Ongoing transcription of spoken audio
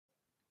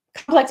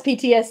Complex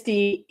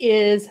PTSD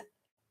is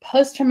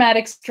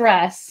post-traumatic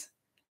stress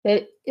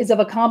that is of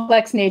a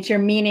complex nature,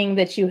 meaning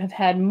that you have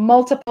had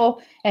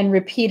multiple and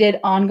repeated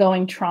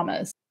ongoing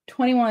traumas.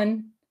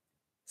 21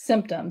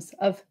 symptoms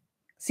of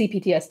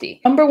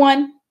C-PTSD. Number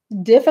one,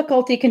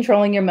 difficulty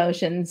controlling your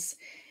emotions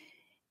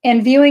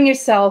and viewing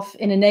yourself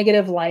in a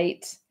negative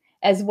light,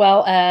 as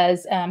well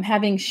as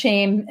having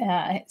shame,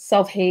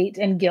 self-hate,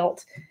 and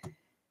guilt.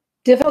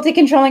 Difficulty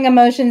controlling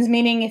emotions,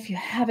 meaning if you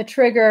have a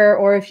trigger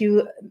or if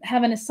you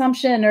have an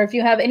assumption or if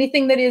you have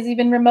anything that is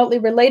even remotely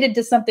related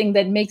to something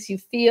that makes you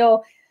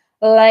feel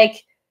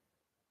like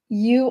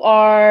you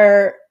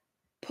are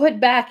put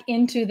back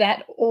into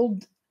that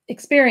old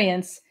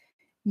experience,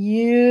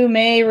 you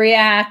may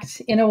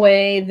react in a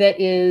way that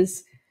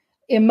is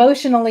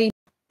emotionally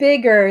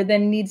bigger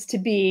than needs to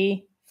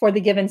be for the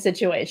given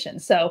situation.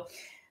 So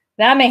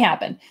that may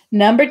happen.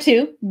 Number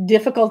two,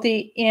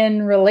 difficulty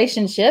in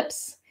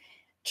relationships.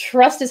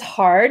 Trust is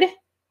hard,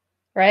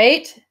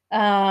 right?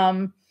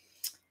 The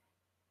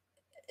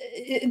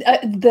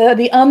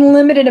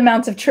unlimited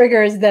amounts of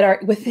triggers that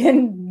are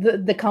within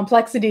the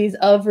complexities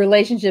of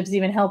relationships,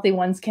 even healthy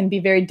ones, can be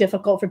very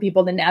difficult for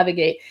people to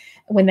navigate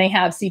when they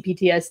have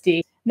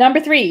CPTSD.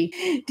 Number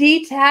three,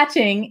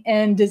 detaching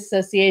and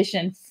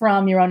dissociation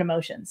from your own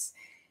emotions.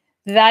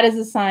 That is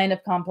a sign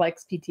of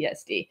complex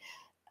PTSD.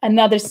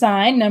 Another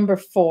sign, number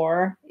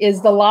four,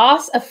 is the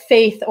loss of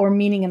faith or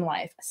meaning in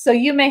life. So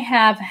you may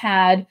have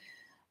had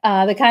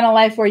the kind of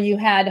life where you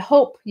had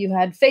hope, you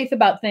had faith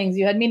about things,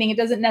 you had meaning. It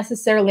doesn't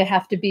necessarily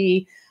have to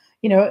be,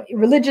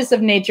 religious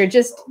of nature,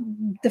 just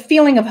the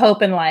feeling of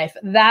hope in life.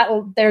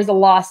 There's a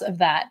loss of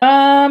that.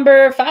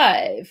 Number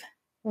five,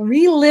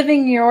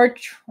 reliving your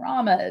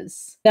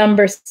traumas.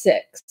 Number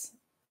six,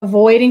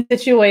 avoiding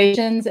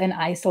situations and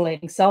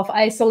isolating,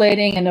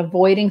 self-isolating and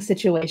avoiding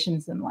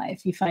situations in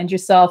life. You find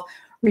yourself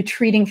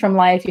retreating from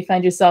life. You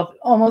find yourself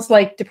almost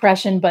like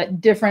depression, but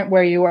different,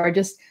 where you are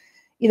just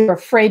either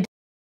afraid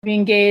to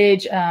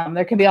engage.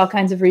 There can be all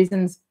kinds of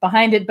reasons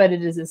behind it, but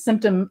it is a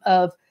symptom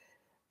of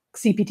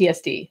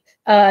CPTSD.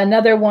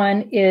 Another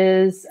one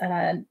is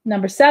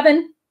number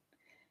seven,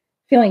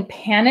 feeling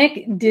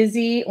panic,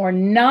 dizzy, or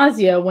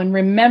nausea when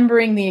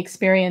remembering the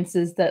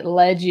experiences that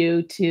led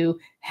you to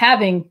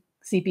having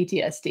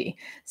CPTSD.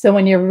 So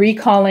when you're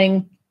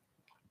recalling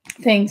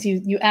things,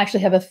 you actually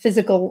have a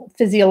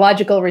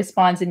physiological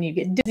response, and you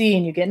get dizzy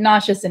and you get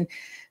nauseous and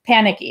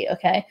panicky.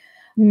 Okay.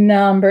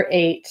 Number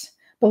eight,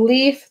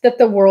 belief that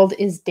the world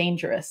is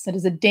dangerous. It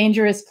is a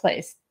dangerous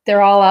place.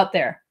 They're all out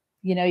there.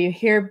 You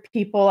hear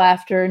people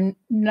after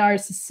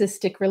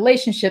narcissistic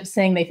relationships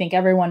saying they think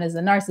everyone is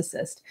a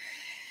narcissist.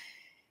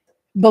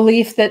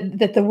 Belief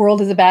that the world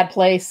is a bad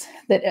place,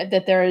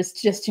 that there is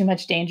just too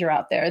much danger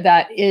out there.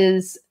 That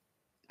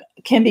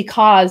can be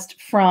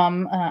caused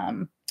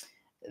from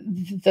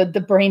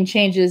the brain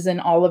changes and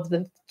all of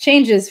the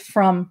changes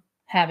from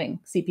having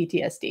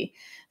CPTSD.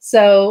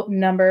 So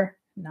number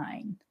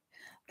nine,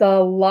 the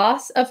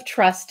loss of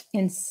trust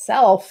in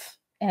self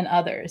and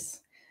others.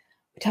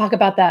 We talk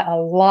about that a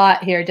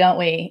lot here, don't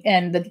we?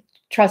 And the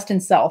trust in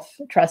self.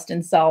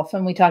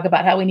 And we talk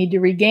about how we need to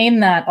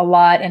regain that a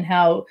lot, and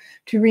how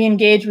to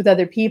re-engage with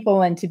other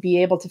people, and to be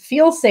able to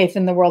feel safe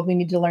in the world, we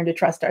need to learn to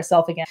trust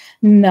ourselves again.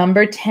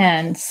 Number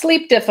 10,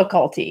 sleep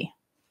difficulty.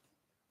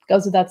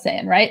 Goes without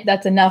saying, right?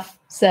 That's enough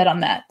said on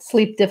that.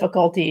 Sleep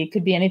difficulty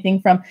could be anything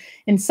from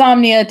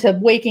insomnia to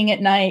waking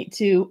at night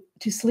to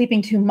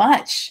sleeping too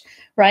much,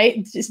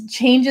 right? Just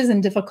changes in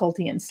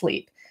difficulty in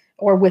sleep,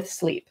 or with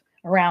sleep,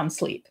 around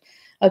sleep.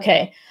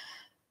 Okay.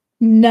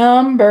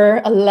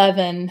 Number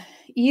 11,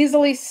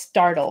 easily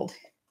startled.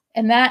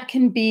 And that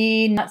can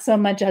be not so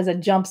much as a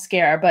jump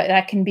scare, but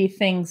that can be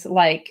things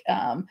like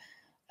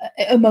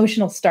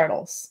emotional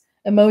startles,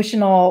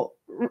 emotional,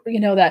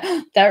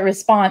 that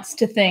response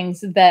to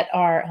things that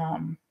are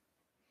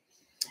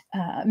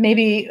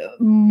maybe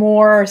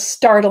more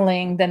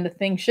startling than the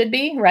thing should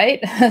be, right?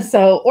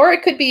 Or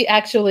it could be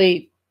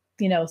actually,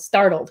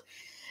 startled.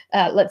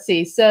 Let's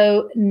see.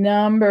 So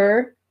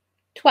number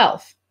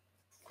 12.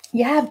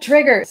 You have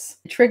triggers.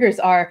 Triggers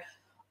are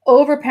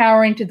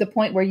overpowering to the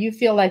point where you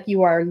feel like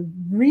you are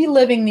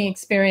reliving the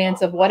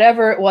experience of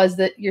whatever it was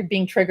that you're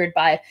being triggered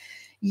by.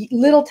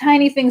 Little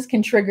tiny things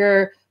can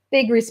trigger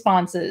big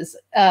responses.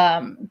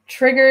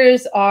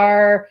 Triggers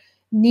are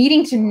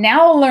needing to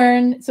now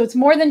learn. So it's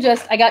more than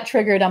just, I got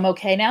triggered, I'm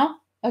okay now.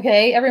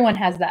 Okay, everyone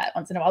has that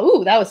once in a while.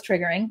 Ooh, that was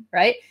triggering,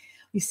 right?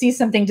 You see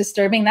something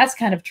disturbing, that's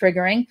kind of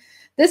triggering.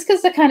 This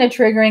is the kind of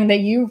triggering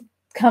that you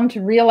come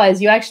to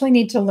realize you actually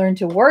need to learn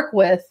to work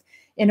with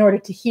in order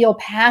to heal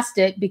past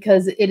it,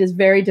 because it is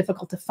very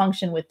difficult to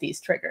function with these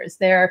triggers.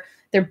 They're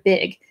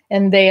big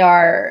and they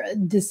are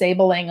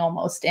disabling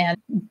almost, and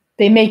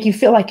they make you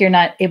feel like you're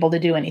not able to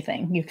do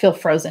anything. You feel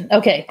frozen,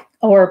 okay,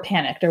 or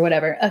panicked or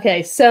whatever.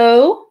 Okay,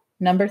 so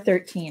number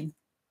 13,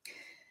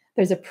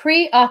 there's a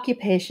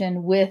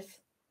preoccupation with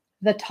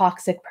the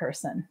toxic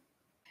person.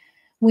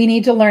 We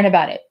need to learn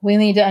about it. We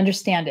need to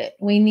understand it.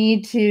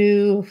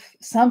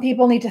 Some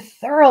people need to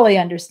thoroughly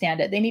understand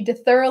it. They need to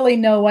thoroughly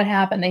know what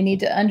happened. They need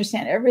to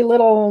understand every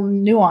little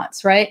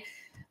nuance, right?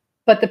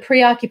 but the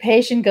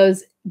preoccupation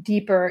goes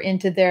deeper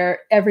into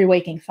their every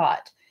waking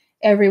thought,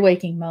 every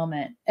waking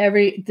moment.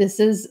 This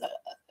is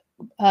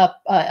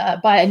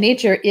by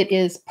nature, it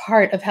is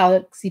part of how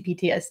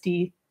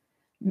CPTSD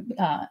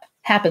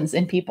happens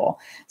in people.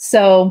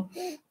 So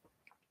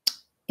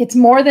it's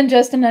more than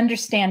just an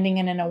understanding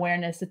and an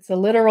awareness. It's a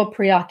literal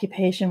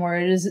preoccupation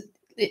where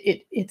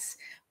it's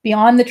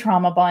beyond the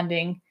trauma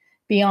bonding,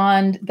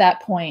 beyond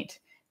that point.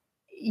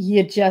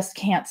 You just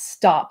can't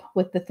stop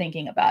with the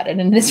thinking about it.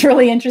 And it's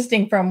really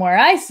interesting from where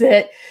I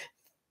sit,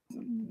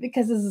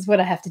 because this is what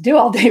I have to do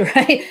all day,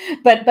 right?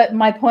 But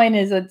my point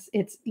is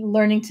it's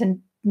learning to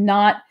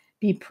not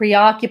be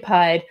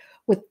preoccupied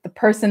with the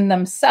person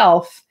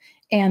themselves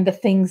and the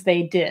things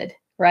they did,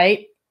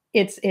 right?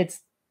 It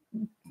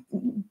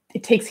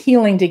takes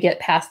healing to get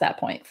past that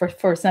point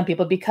for some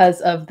people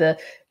because of the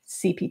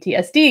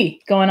CPTSD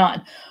going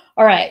on.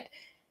 All right.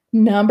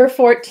 Number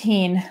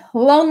 14,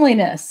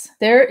 loneliness.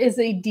 There is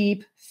a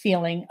deep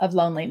feeling of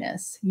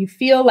loneliness. You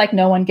feel like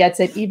no one gets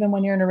it, even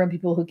when you're in a room of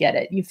people who get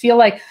it. You feel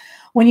like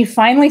when you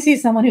finally see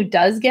someone who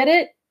does get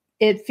it,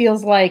 it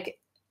feels like,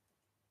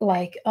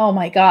 oh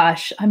my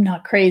gosh, I'm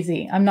not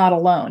crazy. I'm not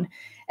alone.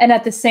 And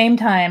at the same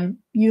time,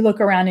 you look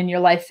around and your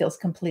life feels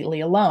completely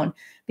alone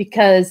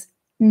because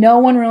no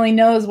one really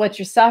knows what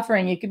you're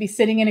suffering. You could be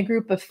sitting in a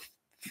group of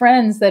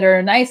friends that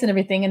are nice and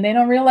everything, and they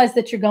don't realize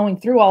that you're going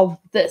through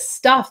all this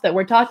stuff that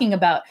we're talking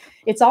about.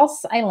 It's all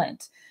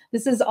silent.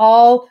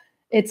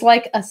 It's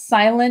like a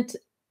silent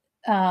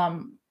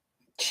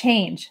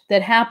change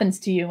that happens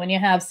to you when you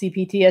have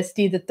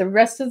CPTSD that the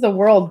rest of the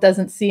world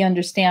doesn't see,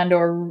 understand,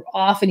 or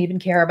often even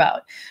care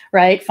about,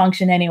 right?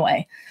 Function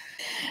anyway.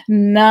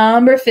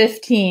 Number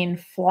 15,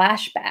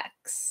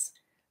 flashbacks.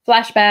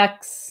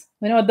 Flashbacks,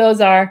 we know what those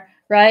are,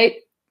 right?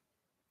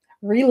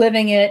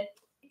 Reliving it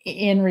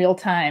in real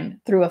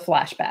time through a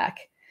flashback.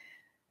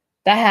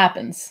 That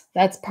happens.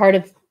 That's part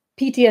of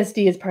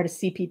PTSD, is part of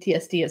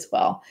CPTSD as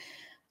well.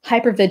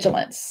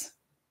 Hypervigilance,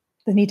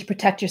 the need to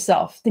protect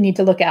yourself, the need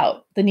to look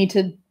out, the need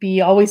to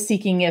be always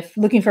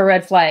looking for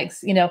red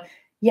flags.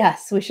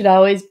 Yes, we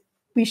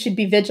should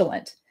be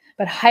vigilant,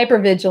 but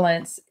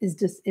hypervigilance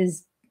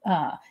is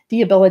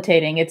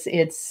debilitating.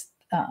 It's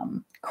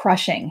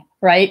crushing,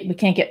 right? We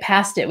can't get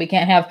past it. We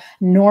can't have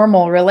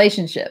normal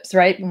relationships,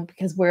 right?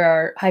 Because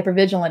we're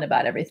hypervigilant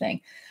about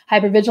everything,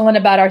 hypervigilant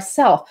about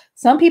ourselves.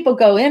 Some people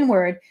go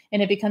inward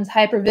and it becomes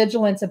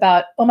hypervigilance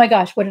about, oh my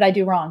gosh, what did I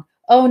do wrong?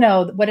 Oh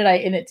no,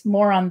 and it's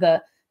more on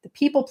the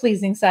people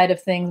pleasing side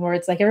of things where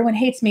it's like, everyone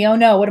hates me. Oh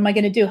no, what am I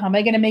going to do? How am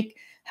I going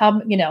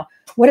to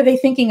what are they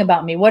thinking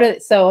about me?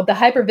 So the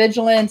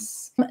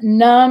hypervigilance.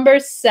 Number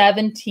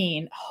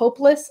 17,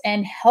 hopeless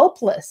and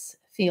helpless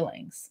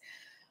feelings.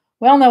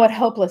 We all know what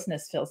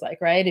hopelessness feels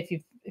like, right?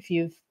 If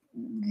you've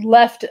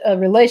left a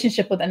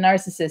relationship with a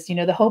narcissist,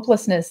 the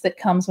hopelessness that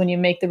comes when you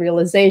make the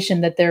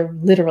realization that there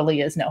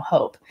literally is no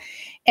hope.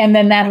 And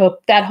then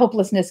that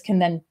hopelessness can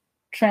then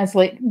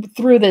translate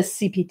through this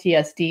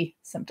CPTSD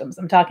symptoms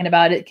I'm talking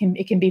about. It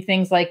can be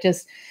things like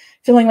just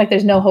feeling like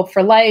there's no hope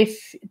for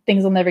life.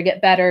 Things will never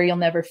get better. You'll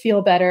never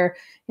feel better.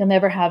 You'll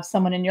never have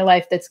someone in your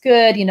life that's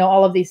good.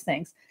 All of these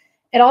things.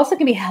 It also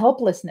can be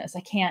helplessness.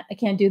 I can't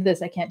do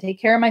this. I can't take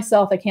care of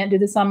myself. I can't do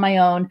this on my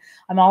own.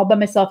 I'm all by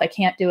myself. I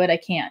can't do it. I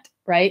can't,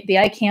 right? The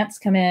I can'ts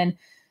come in,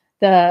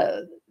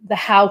 the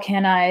how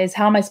can I's,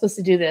 how am I supposed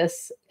to do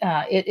this?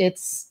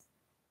 It's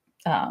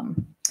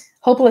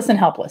hopeless and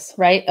helpless,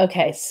 right?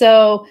 Okay.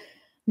 So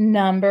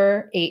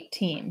number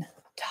 18,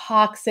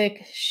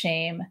 toxic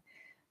shame.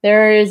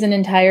 There is an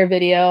entire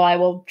video. I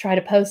will try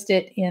to post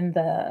it in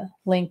the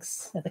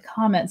links of the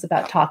comments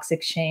about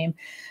toxic shame.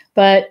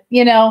 But,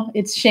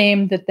 it's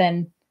shame that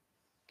then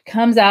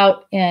comes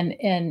out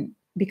and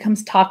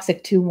becomes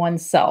toxic to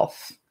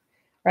oneself,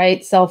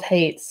 right?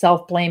 Self-hate,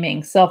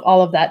 self-blaming,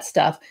 all of that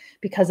stuff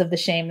because of the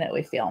shame that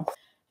we feel.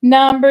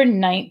 Number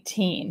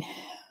 19,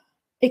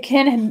 it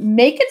can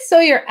make it so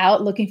you're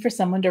out looking for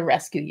someone to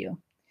rescue you.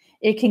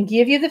 It can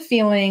give you the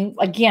feeling,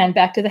 again,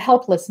 back to the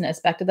helplessness,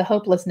 back to the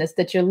hopelessness,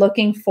 that you're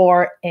looking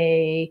for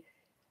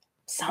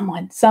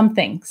someone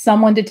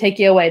to take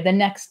you away, the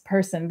next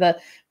person. The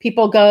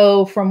people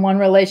go from one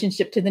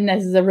relationship to the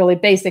next. This is a really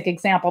basic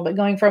example, but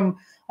going from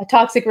a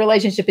toxic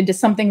relationship into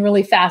something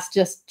really fast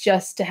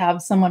just to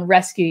have someone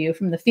rescue you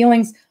from the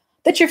feelings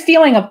that you're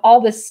feeling of all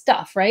this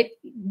stuff, right?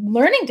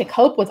 Learning to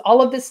cope with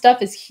all of this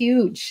stuff is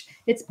huge.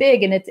 It's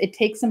big, and it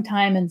takes some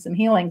time and some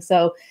healing.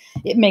 So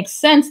it makes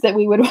sense that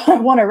we would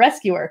want a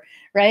rescuer,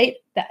 right?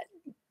 That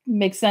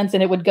makes sense,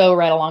 and it would go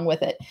right along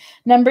with it.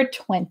 Number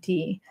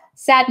 20,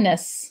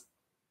 sadness.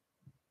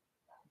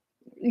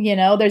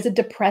 There's a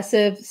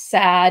depressive,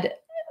 sad,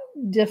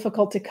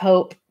 difficult to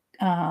cope,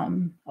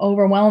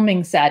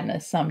 overwhelming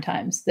sadness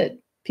sometimes that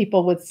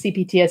people with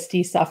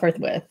CPTSD suffer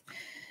with.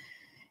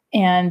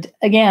 And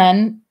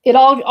again,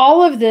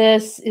 all of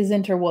this is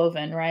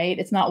interwoven, right?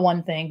 It's not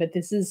one thing, but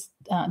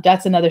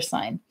that's another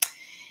sign.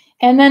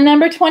 And then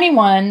number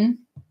 21,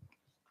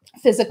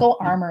 physical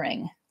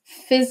armoring,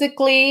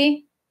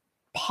 physically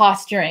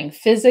posturing,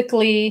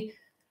 physically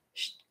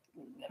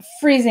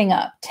freezing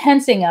up,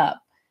 tensing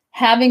up,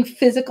 having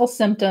physical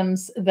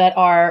symptoms that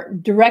are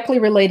directly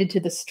related to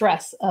the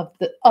stress of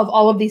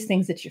all of these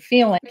things that you're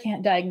feeling. I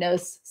can't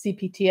diagnose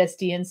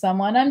CPTSD in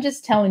someone. I'm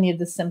just telling you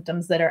the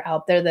symptoms that are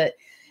out there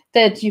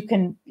that you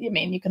can, I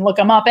mean, you can look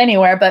them up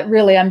anywhere, but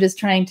really I'm just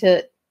trying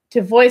to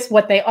voice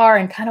what they are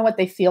and kind of what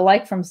they feel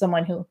like from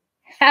someone who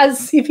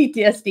has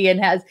CPTSD and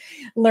has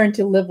learned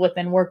to live with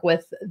and work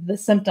with the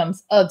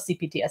symptoms of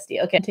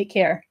CPTSD. Okay, take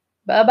care.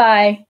 Bye-bye.